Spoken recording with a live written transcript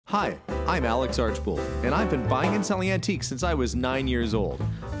Hi, I'm Alex Archbold, and I've been buying and selling antiques since I was 9 years old.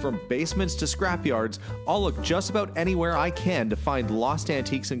 From basements to scrapyards, I'll look just about anywhere I can to find lost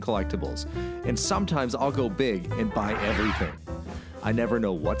antiques and collectibles. And sometimes I'll go big and buy everything. I never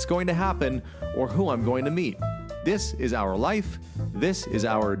know what's going to happen or who I'm going to meet. This is our life, this is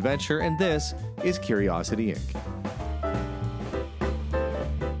our adventure, and this is Curiosity Inc.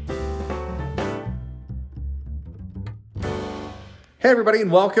 Hey everybody,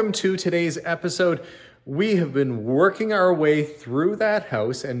 and welcome to today's episode. We have been working our way through that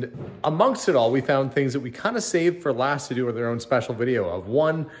house, and amongst it all, we found things that we kind of saved for last to do with our own special video of.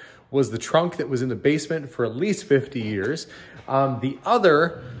 One was the trunk that was in the basement for at least 50 years. The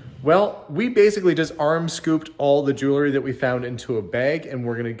other, well, we basically just arm scooped all the jewelry that we found into a bag, and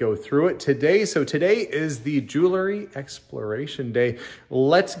we're gonna go through it today. So today is the jewelry exploration day.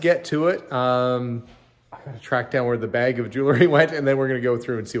 Let's get to it. I gotta track down where the bag of jewelry went, and then we're gonna go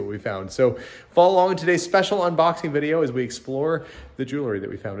through and see what we found. So follow along in today's special unboxing video as we explore the jewelry that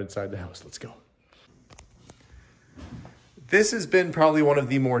we found inside the house. Let's go. This has been probably one of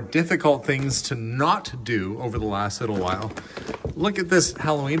the more difficult things to not do over the last little while. Look at this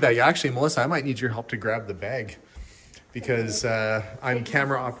Halloween bag. Actually, Melissa, I might need your help to grab the bag because I'm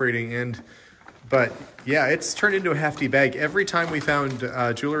camera operating and but yeah, it's turned into a hefty bag. Every time we found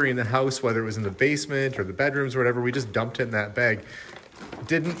jewelry in the house, whether it was in the basement or the bedrooms or whatever, we just dumped it in that bag.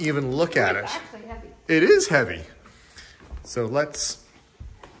 Didn't even look at it. It's actually heavy. It is heavy. So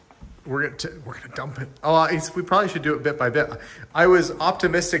we're gonna dump it. Oh, we probably should do it bit by bit. I was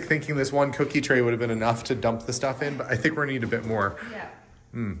optimistic thinking this one cookie tray would have been enough to dump the stuff in, but I think we're gonna need a bit more.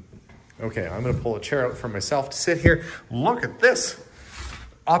 Yeah. Okay, I'm gonna pull a chair out for myself to sit here. Look at this.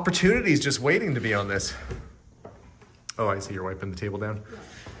 Opportunities just waiting to be on this. Oh, I see you're wiping the table down.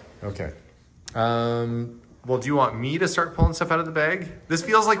 Yeah. Okay. Well, do you want me to start pulling stuff out of the bag? This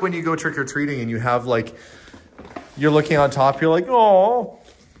feels like when you go trick-or-treating and you have like, you're looking on top, you're like, oh.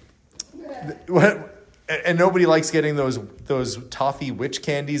 What? And nobody likes getting those toffee witch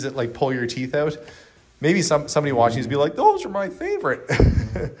candies that like pull your teeth out. Maybe somebody watching is be like, those are my favorite.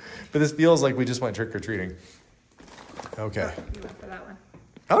 But this feels like we just went trick-or-treating. Okay. You went for that one.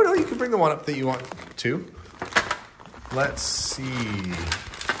 Oh, no, you can bring the one up that you want to. Let's see.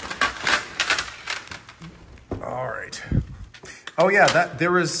 All right. Oh, yeah,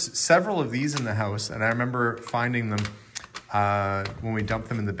 there was several of these in the house, and I remember finding them when we dumped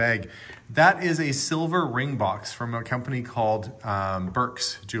them in the bag. That is a silver ring box from a company called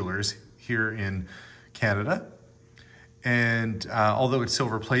Burke's Jewelers here in Canada. And although it's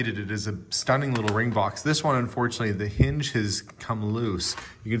silver plated, it is a stunning little ring box. This one, unfortunately, the hinge has come loose.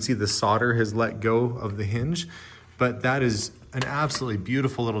 You can see the solder has let go of the hinge, but that is an absolutely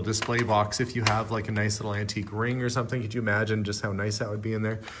beautiful little display box. If you have like a nice little antique ring or something, could you imagine just how nice that would be in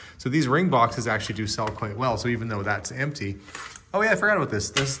there? So these ring boxes actually do sell quite well. So even though that's empty, oh yeah, I forgot about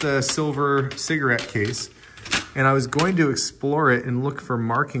this. This is the silver cigarette case. And I was going to explore it and look for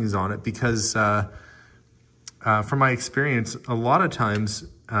markings on it because from my experience, a lot of times,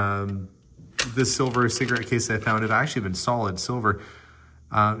 this silver cigarette case I found had actually been solid silver.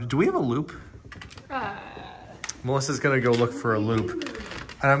 Do we have a loop? Melissa's gonna go look for a loop.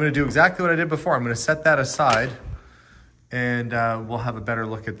 And I'm gonna do exactly what I did before. I'm gonna set that aside and we'll have a better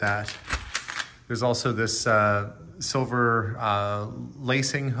look at that. There's also this silver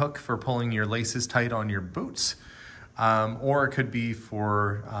lacing hook for pulling your laces tight on your boots. Or it could be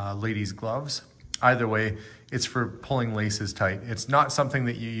for ladies' gloves. Either way, it's for pulling laces tight. It's not something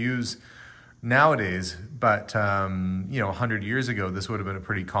that you use nowadays, but you know, 100 years ago, this would have been a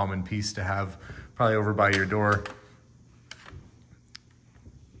pretty common piece to have probably over by your door.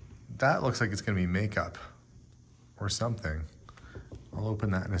 That looks like it's gonna be makeup or something. I'll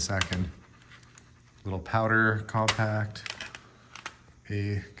open that in a second. Little powder compact,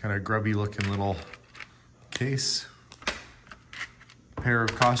 a kind of grubby looking little case, pair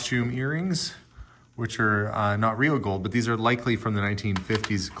of costume earrings, which are not real gold, but these are likely from the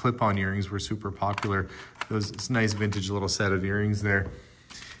 1950s. Clip-on earrings were super popular. It's a nice vintage little set of earrings there.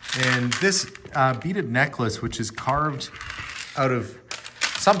 And this beaded necklace, which is carved out of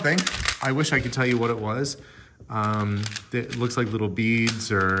something. I wish I could tell you what it was. It looks like little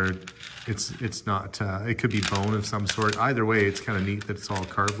beads, or it's not, it could be bone of some sort. Either way, it's kind of neat that it's all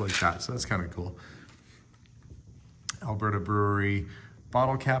carved like that, so that's kind of cool. Alberta Brewery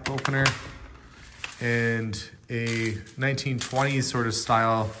bottle cap opener. And a 1920s sort of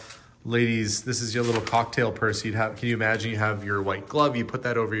style, ladies, this is your little cocktail purse you'd have. Can you imagine you have your white glove, you put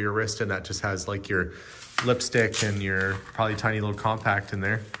that over your wrist, and that just has like your lipstick and your probably tiny little compact in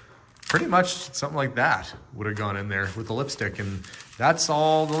there. pretty much something like that would have gone in there with the lipstick, and that's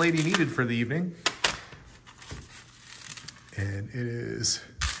all the lady needed for the evening. And it is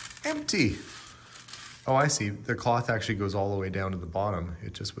empty. Oh, I see. The cloth actually goes all the way down to the bottom.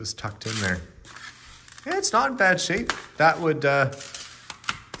 It just was tucked in there. Yeah, it's not in bad shape. That would,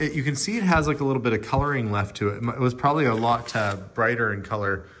 you can see it has like a little bit of coloring left to it. It was probably a lot brighter in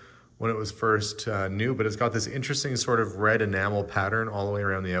color when it was first new, but it's got this interesting sort of red enamel pattern all the way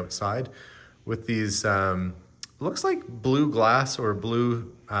around the outside with these, looks like blue glass or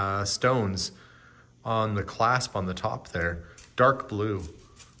blue stones on the clasp on the top there. Dark blue.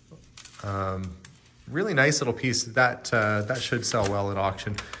 Really nice little piece. That should sell well at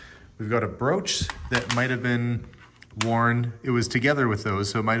auction. We've got a brooch that might have been worn. It was together with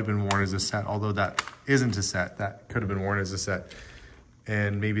those, so it might have been worn as a set, although that isn't a set. That could have been worn as a set.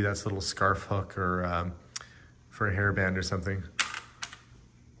 And maybe that's a little scarf hook or for a hairband or something.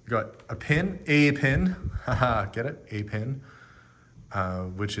 Got a pin, haha, get it? A pin,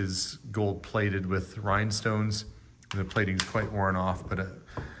 which is gold plated with rhinestones. The plating's quite worn off, but a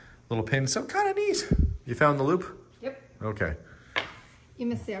little pin, so kind of neat. You found the loop? Yep. Okay. You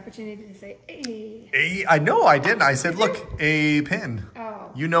missed the opportunity to say a. I know I didn't. I said, look, a pin.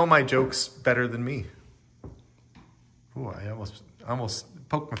 Oh. You know my jokes better than me. Oh, I almost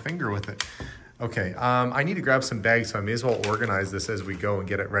poked my finger with it. Okay, I need to grab some bags, so I may as well organize this as we go and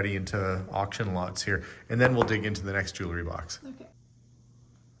get it ready into auction lots here. And then we'll dig into the next jewelry box. Okay.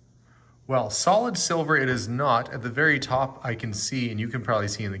 Well, solid silver it is not. At the very top I can see, and you can probably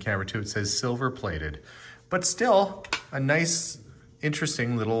see in the camera too, it says silver plated. But still, a nice,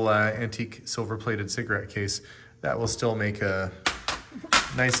 interesting little antique silver plated cigarette case that will still make a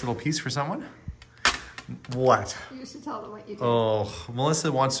nice little piece for someone. What? You should tell them what you did. Oh,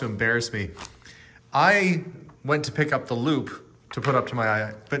 Melissa wants to embarrass me. I went to pick up the loop to put up to my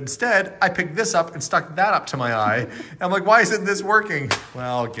eye, but instead I picked this up and stuck that up to my eye. And I'm like, why isn't this working?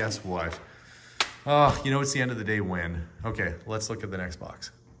 Well, guess what? Oh, you know, it's the end of the day when. Okay, let's look at the next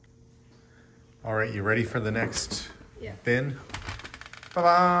box. All right, you ready for the next bin?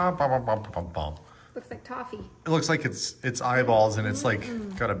 Ba-ba-ba-ba-ba-ba-ba. Looks like toffee. It looks like it's eyeballs and it's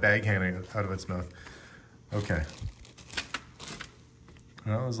like got a bag hanging out of its mouth. Okay.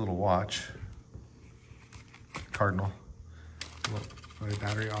 Well, that was a little watch. Cardinal. A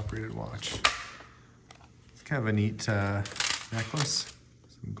battery operated watch. It's kind of a neat necklace.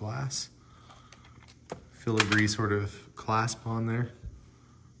 Some glass. Filigree sort of clasp on there.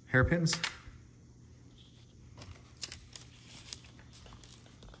 Hairpins.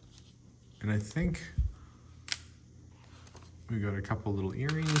 And I think we got a couple little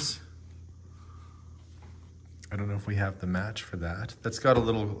earrings. I don't know if we have the match for that. That's got a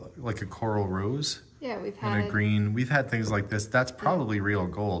little, like a coral rose. Yeah, we've had and a green. We've had things like this. That's probably real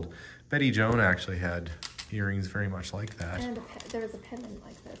gold. Betty Joan actually had earrings very much like that. And there was a pendant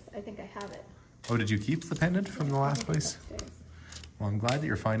like this. I think I have it. Oh, did you keep the pendant from the last place? Upstairs. Well, I'm glad that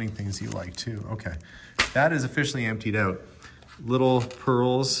you're finding things you like too. Okay, that is officially emptied out. Little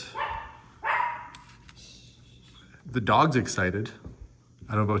pearls. The dog's excited.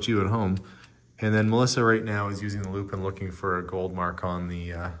 I don't know about you at home. And then Melissa right now is using the loop and looking for a gold mark on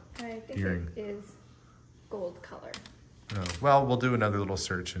the I think earring. it is gold color. Oh, well, we'll do another little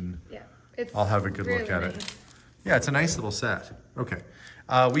search and I'll have a good look at it. Yeah, it's a nice little set. Okay.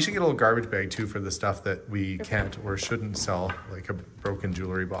 We should get a little garbage bag too for the stuff that we can't or shouldn't sell, like a broken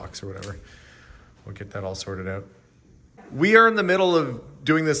jewelry box or whatever. We'll get that all sorted out. We are in the middle of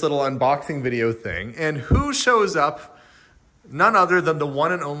doing this little unboxing video thing, and who shows up? None other than the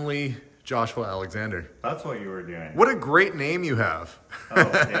one and only Joshua Alexander. That's what you were doing. What a great name you have. Oh,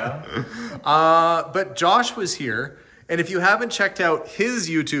 yeah? But Josh was here, and if you haven't checked out his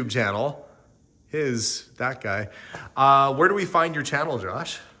YouTube channel, that guy, where do we find your channel,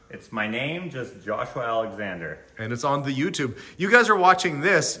 Josh? It's my name, just Joshua Alexander. And it's on the YouTube. You guys are watching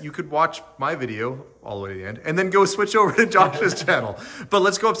this. You could watch my video all the way to the end and then go switch over to Josh's channel. But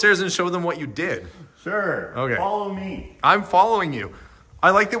let's go upstairs and show them what you did. Sure. Okay. Follow me. I'm following you.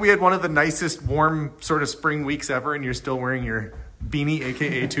 I like that we had one of the nicest warm sort of spring weeks ever and you're still wearing your beanie,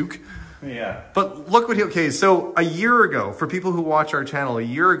 AKA toque. Yeah. But look what okay, so a year ago, for people who watch our channel, a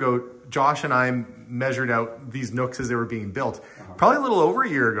year ago, Josh and I measured out these nooks as they were being built. Probably a little over a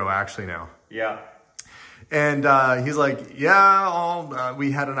year ago, actually, now. Yeah. And he's like, yeah,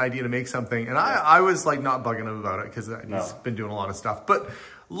 we had an idea to make something. And I was like not bugging him about it because he's been doing a lot of stuff. But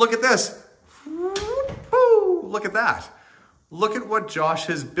look at this. Woo, look at that. Look at what Josh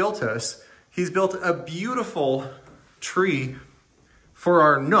has built us. He's built a beautiful tree for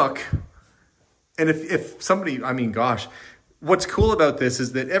our nook. And if somebody, I mean, gosh, what's cool about this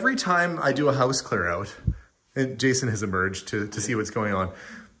is that every time I do a house clear out, and Jason has emerged to see what's going on.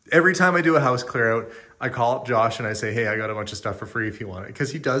 Every time I do a house clear out, I call up Josh and I say, hey, I got a bunch of stuff for free if you want it. Because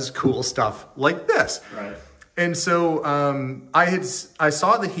he does cool stuff like this. Right. And so I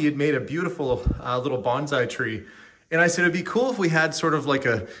saw that he had made a beautiful little bonsai tree. And I said, it'd be cool if we had sort of like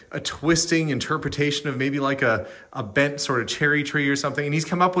a twisting interpretation of maybe like a bent sort of cherry tree or something. And he's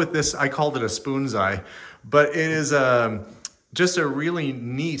come up with this, I called it a spoon's-eye. But it is just a really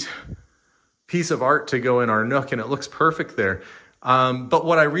neat piece of art to go in our nook, and it looks perfect there. But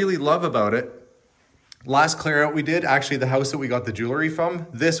what I really love about it, last clear out we did, actually the house that we got the jewelry from,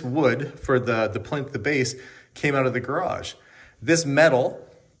 this wood for the plinth, the base, came out of the garage. This metal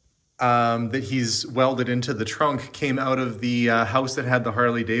that he's welded into the trunk came out of the house that had the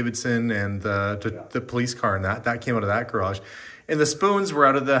Harley Davidson and the police car, and that came out of that garage. And the spoons were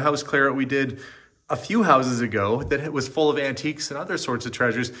out of the house clear out we did a few houses ago that was full of antiques and other sorts of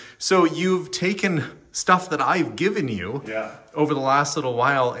treasures. So you've taken stuff that I've given you over the last little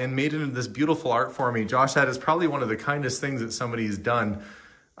while and made it into this beautiful art for me. Josh, that is probably one of the kindest things that somebody's done.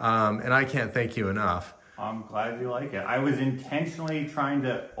 And I can't thank you enough. I'm glad you like it. I was intentionally trying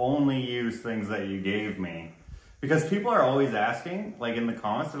to only use things that you gave me. Because people are always asking, like in the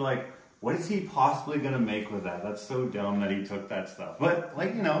comments, they're like, what is he possibly going to make with that? That's so dumb that he took that stuff. But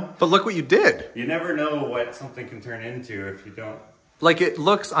like, you know. But look what you did. You never know what something can turn into if you don't. Like it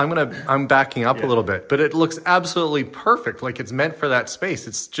looks, I'm backing up a little bit, but it looks absolutely perfect. Like it's meant for that space.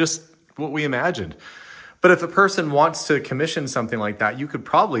 It's just what we imagined. But if a person wants to commission something like that, you could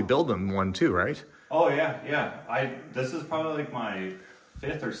probably build them one too, right? Oh yeah. This is probably like my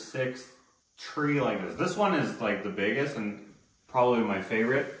 5th or 6th tree like this. This one is like the biggest and probably my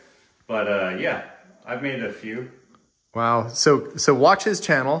favorite. But yeah, I've made a few. Wow. So watch his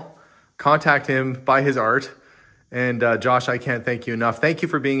channel, contact him, buy his art. And Josh, I can't thank you enough. Thank you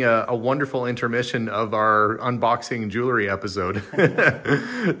for being a wonderful intermission of our unboxing jewelry episode.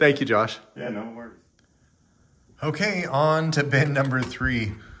 Thank you, Josh. Yeah, no worries. Okay, on to bin number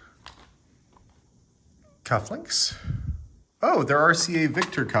 3. Cufflinks. Oh, they're RCA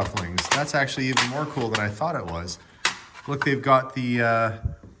Victor cufflinks. That's actually even more cool than I thought it was. Look, they've got the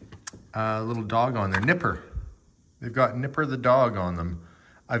little dog on there, Nipper. They've got Nipper the dog on them.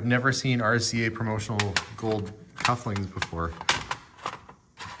 I've never seen RCA promotional gold cufflinks before.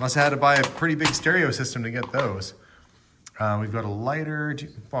 Must have had to buy a pretty big stereo system to get those. We've got a lighter. Do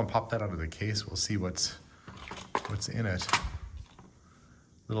you want to pop that out of the case? We'll see what's in it.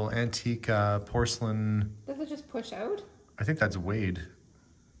 Little antique porcelain. Does it just push out? I think that's Wade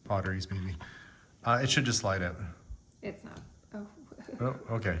potteries, maybe. It should just slide out. It's not. Oh. Oh,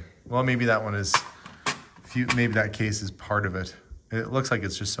 okay. Well, maybe that one is. Maybe that case is part of it. It looks like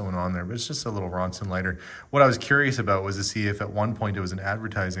it's just sewn on there, but it's just a little Ronson lighter. What I was curious about was to see if at one point it was an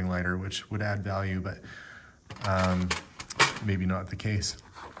advertising lighter, which would add value, but maybe not the case.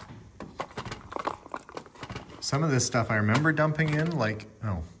 Some of this stuff I remember dumping in, like,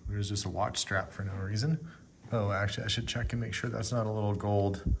 oh, there's just a watch strap for no reason. Oh, actually, I should check and make sure that's not a little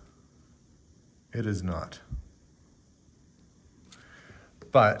gold. It is not.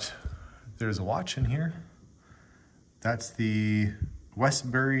 But there's a watch in here. That's the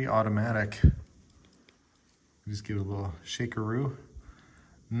Westbury automatic. Just give it a little shakeroo.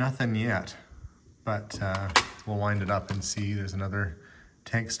 Nothing yet, but we'll wind it up and see. There's another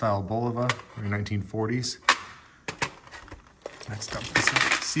tank style Bulova from the 1940s. Next up,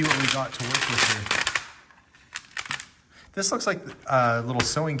 let's see what we got to work with here. This looks like a little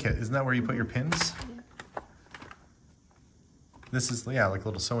sewing kit. Isn't that where you put your pins? Yeah. This is, yeah, like a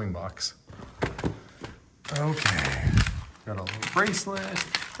little sewing box. Okay, got a little bracelet.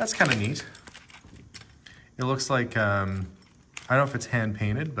 That's kind of neat. It looks like, I don't know if it's hand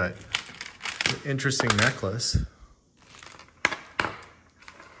painted, but interesting necklace.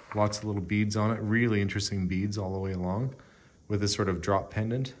 Lots of little beads on it, really interesting beads all the way along with this sort of drop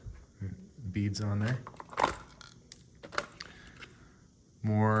pendant. Beads on there.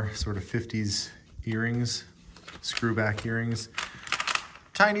 More sort of 50s earrings, screw back earrings.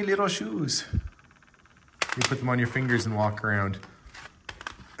 Tiny little shoes. You put them on your fingers and walk around.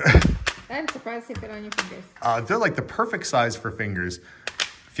 I'm surprised they fit on your fingers. They're like the perfect size for fingers.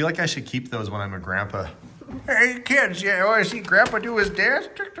 I feel like I should keep those when I'm a grandpa. Hey kids, you want to see grandpa do his dance?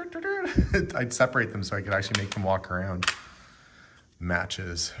 I'd separate them so I could actually make them walk around.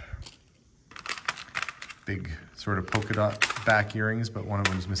 Matches. Big sort of polka dot back earrings, but one of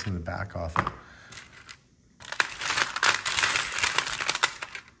them's missing the back off it.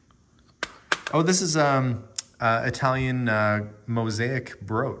 Oh, this is Italian mosaic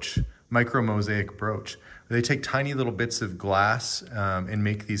brooch micro mosaic brooch. They take tiny little bits of glass and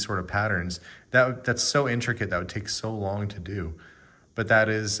make these sort of patterns. That's so intricate, that would take so long to do. But that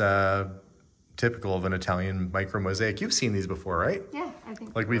is typical of an Italian micro mosaic. You've seen these before, right? Yeah, I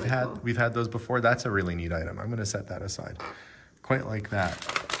think Like they're really cool. we've had those before. That's a really neat item. I'm gonna set that aside. Quite like that.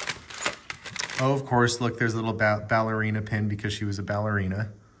 Oh, of course, look, there's a little ballerina pin because she was a ballerina.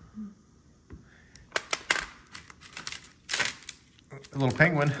 A little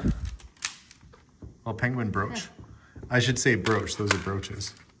penguin. A little penguin brooch. I should say brooch, those are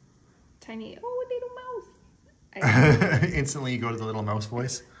brooches. Tiny, oh, a little mouse. Instantly you go to the little mouse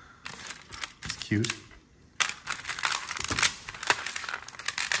voice. It's cute.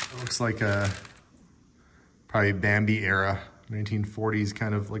 It looks like a probably Bambi era, 1940s,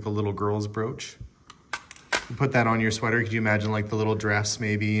 kind of like a little girl's brooch. You put that on your sweater. Could you imagine like the little dress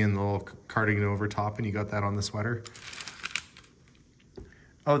maybe and the little cardigan over top, and you got that on the sweater?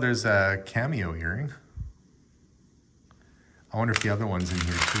 Oh, there's a cameo earring. I wonder if the other one's in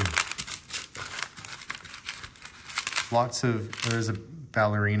here too. There's a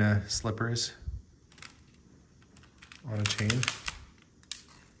ballerina slippers on a chain.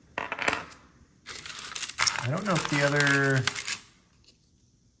 I don't know if the other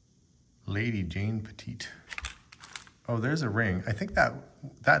Lady Jane Petite. Oh, there's a ring. I think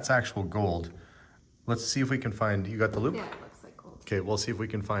that's actual gold. Let's see if we can find, you got the loop? Yeah, it looks like gold. Okay, we'll see if we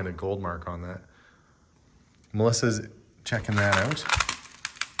can find a gold mark on that. Melissa's checking that out.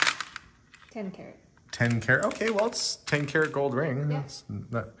 10 carat. 10 carat, okay, well, it's 10 carat gold ring.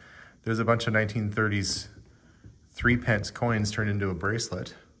 Yeah. There's a bunch of 1930s 3-pence coins turned into a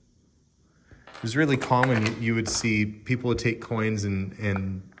bracelet. It was really common, you would see people would take coins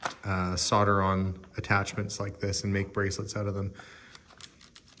and solder on attachments like this and make bracelets out of them.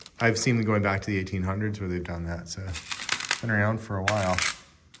 I've seen them going back to the 1800s where they've done that, so it's been around for a while.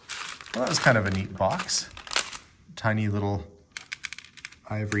 Well, that was kind of a neat box. Tiny little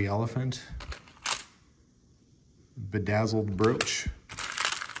ivory elephant. Bedazzled brooch.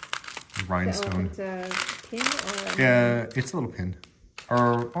 Rhinestone. Is that a pin or Yeah, it's a little pin.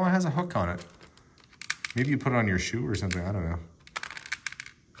 Or, oh, it has a hook on it. Maybe you put it on your shoe or something, I don't know.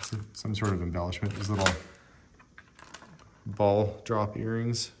 Some sort of embellishment. These little ball drop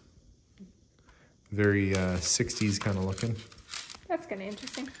earrings. Very 60s kind of looking. That's kind of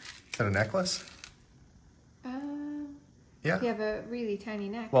interesting. Is that a necklace? Yeah. You have a really tiny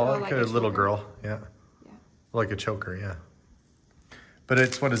neck. Well, oh, like a little choker. girl, yeah. Yeah. Like a choker, yeah. But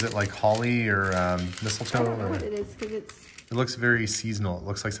it's, what is it, like holly or mistletoe? I don't know or, what it is because it looks very seasonal. It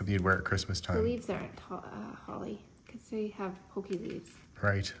looks like something you'd wear at Christmas the time. leaves aren't holly because they have pokey leaves.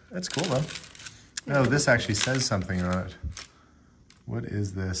 Right. That's cool, though. No, this actually says something on it. What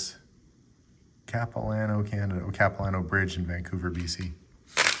is this? Capilano, Canada. Oh, Capilano Bridge in Vancouver, BC.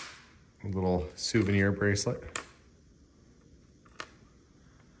 A little souvenir bracelet.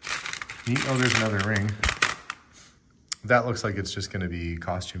 Neat. Oh, there's another ring. That looks like it's just going to be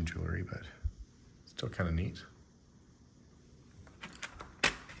costume jewelry, but still kind of neat.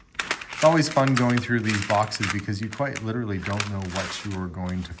 It's always fun going through these boxes because you quite literally don't know what you are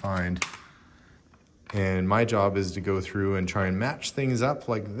going to find. And my job is to go through and try and match things up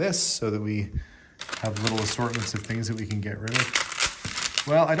like this so that we have little assortments of things that we can get rid of.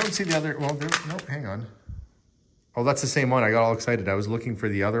 Well, I don't see the other, well, nope, hang on. Oh, that's the same one. I got all excited. I was looking for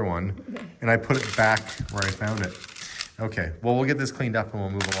the other one and I put it back where I found it. Okay, well, we'll get this cleaned up and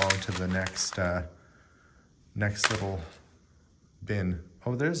we'll move along to the next little bin.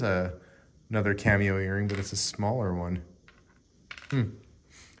 Oh, there's another cameo earring, but it's a smaller one.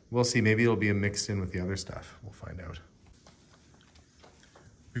 We'll see. Maybe it'll be mixed in with the other stuff. We'll find out.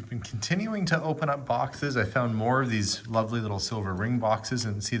 We've been continuing to open up boxes. I found more of these lovely little silver ring boxes,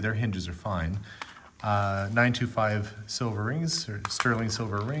 and see, their hinges are fine. 925 silver rings, or sterling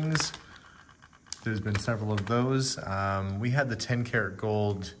silver rings. There's been several of those. We had the 10 karat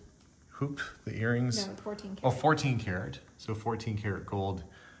gold hoop, the earrings. No, 14 carat. Oh, 14 karat. So 14 karat gold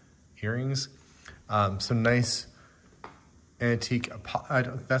earrings. Some nice antique,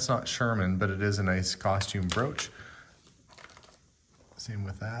 that's not Sherman, but it is a nice costume brooch. Same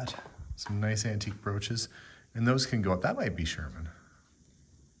with that. Some nice antique brooches. And those can go up. That might be Sherman.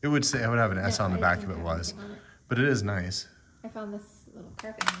 It would say, I would have an S on the back if it was. But it is nice. I found this little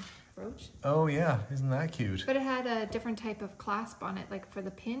carpet brooch. Oh yeah, isn't that cute? But it had a different type of clasp on it. Like for the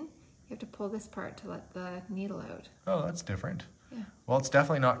pin, you have to pull this part to let the needle out. Oh, that's different. Yeah. Well, it's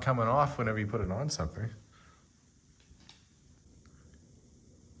definitely not coming off whenever you put it on something.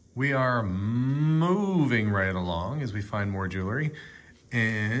 We are moving right along as we find more jewelry.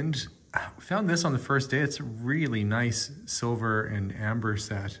 And we found this on the first day. It's a really nice silver and amber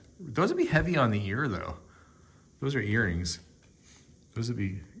set. Those would be heavy on the ear though. Those are earrings. Those would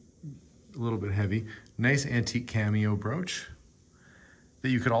be a little bit heavy. Nice antique cameo brooch that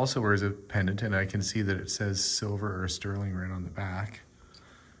you could also wear as a pendant, and I can see that it says silver or sterling right on the back.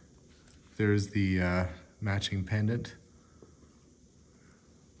 There's the matching pendant.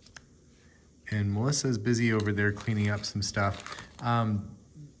 And Melissa's busy over there cleaning up some stuff.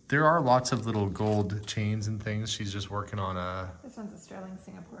 There are lots of little gold chains and things. She's just working on a... This one's a sterling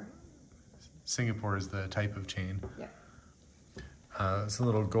Singapore. Singapore is the type of chain. Yeah. It's a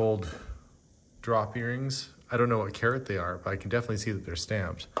little gold drop earrings. I don't know what carat they are, but I can definitely see that they're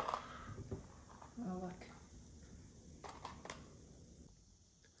stamped. Oh, look.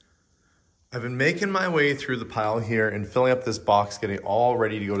 I've been making my way through the pile here and filling up this box, getting it all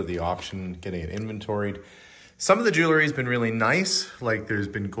ready to go to the auction, getting it inventoried. Some of the jewelry has been really nice, like there's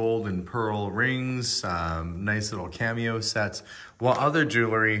been gold and pearl rings, nice little cameo sets, while other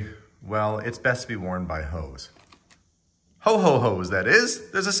jewelry, well, it's best to be worn by hoes. Ho-ho-hos, that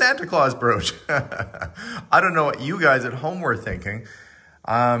is. There's a Santa Claus brooch. I don't know what you guys at home were thinking.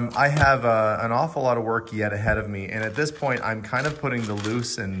 I have an awful lot of work yet ahead of me, and at this point, I'm kind of putting the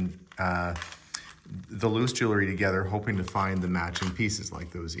loose and the loose jewelry together, hoping to find the matching pieces,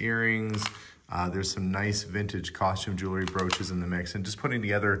 like those earrings. There's some nice vintage costume jewelry brooches in the mix, and just putting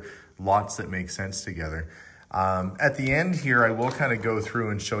together lots that make sense together. At the end here, I will kind of go through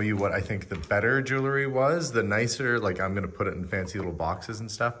and show you what I think the better jewelry was, the nicer, like I'm going to put it in fancy little boxes and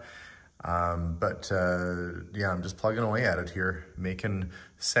stuff. Yeah, I'm just plugging away at it here, making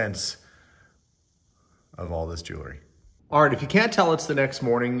sense of all this jewelry. All right, if you can't tell, it's the next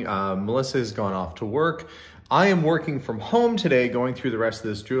morning. Melissa has gone off to work. I am working from home today, going through the rest of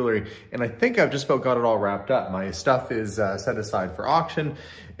this jewelry, and I think I've just about got it all wrapped up. My stuff is set aside for auction,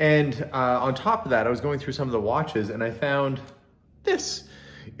 and on top of that, I was going through some of the watches, and I found this.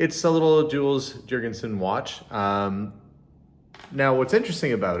 It's a little Jules Jurgensen watch. Now, what's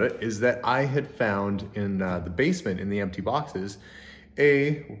interesting about it is that I had found in the basement, in the empty boxes,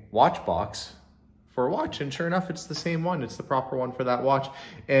 a watch box for a watch, and sure enough, it's the same one. It's the proper one for that watch.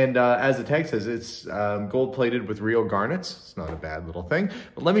 And as the tag says, it's gold plated with Rio garnets. It's not a bad little thing,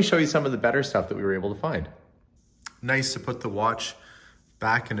 but let me show you some of the better stuff that we were able to find. Nice to put the watch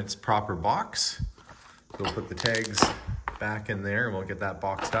back in its proper box. We'll put the tags back in there and we'll get that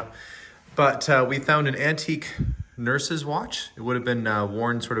boxed up. But we found an antique nurse's watch. It would have been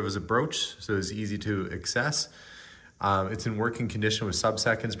worn sort of as a brooch, so it was easy to access. It's in working condition with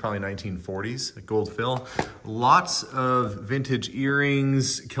sub-seconds, probably 1940s, gold fill. Lots of vintage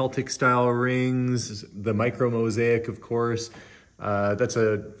earrings, Celtic style rings, the micro mosaic, of course. That's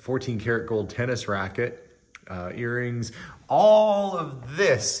a 14 karat gold tennis racket, earrings. All of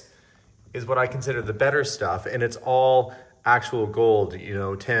this is what I consider the better stuff, and it's all actual gold, you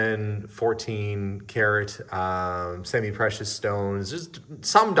know, 10, 14 karat, semi-precious stones, just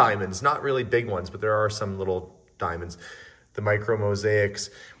some diamonds, not really big ones, but there are some little diamonds, the micro mosaics,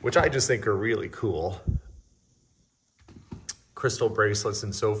 which I just think are really cool. Crystal bracelets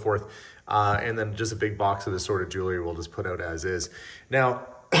and so forth. And then just a big box of this sort of jewelry we'll just put out as is. Now,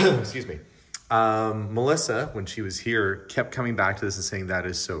 excuse me. Melissa, when she was here, kept coming back to this and saying, that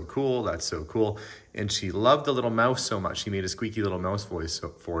is so cool, that's so cool. And she loved the little mouse so much, she made a squeaky little mouse voice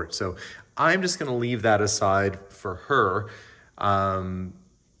for it. So I'm just gonna leave that aside for her.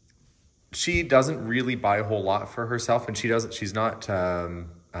 She doesn't really buy a whole lot for herself, and she's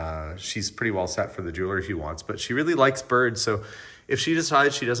pretty well set for the jewelry she wants, but she really likes birds. So if she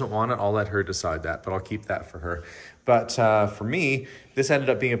decides she doesn't want it, I'll let her decide that, but I'll keep that for her. But for me, this ended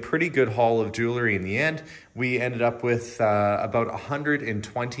up being a pretty good haul of jewelry in the end. We ended up with about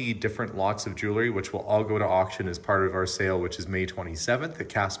 120 different lots of jewelry, which will all go to auction as part of our sale, which is May 27th at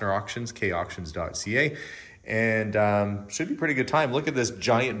Kastner Auctions, kauctions.ca. And should be a pretty good time. Look at this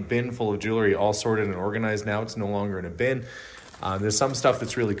giant bin full of jewelry, all sorted and organized now. It's no longer in a bin. There's some stuff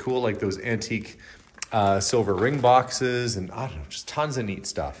that's really cool, like those antique silver ring boxes, and I don't know, just tons of neat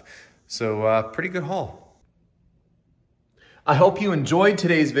stuff. So pretty good haul. I hope you enjoyed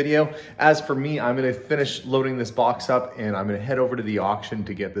today's video. As for me, I'm gonna finish loading this box up and I'm gonna head over to the auction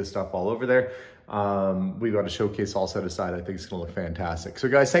to get this stuff all over there. We've got a showcase all set aside. I think it's gonna look fantastic. So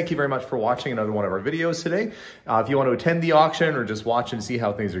guys, thank you very much for watching another one of our videos today. If you want to attend the auction or just watch and see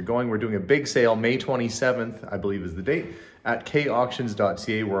how things are going, we're doing a big sale, May 27th, I believe is the date, at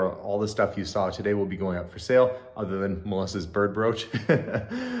kauctions.ca, where all the stuff you saw today will be going up for sale, other than Melissa's bird brooch.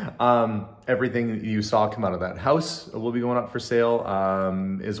 Everything you saw come out of that house will be going up for sale,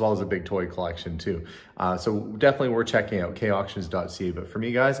 as well as a big toy collection too. So definitely we're checking out kauctions.ca. But for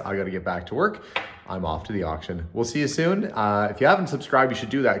me, guys, I got to get back to work. I'm off to the auction. We'll see you soon. If you haven't subscribed, you should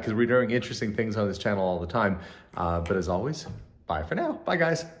do that because we're doing interesting things on this channel all the time. But as always, bye for now. Bye,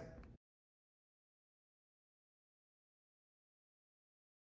 guys.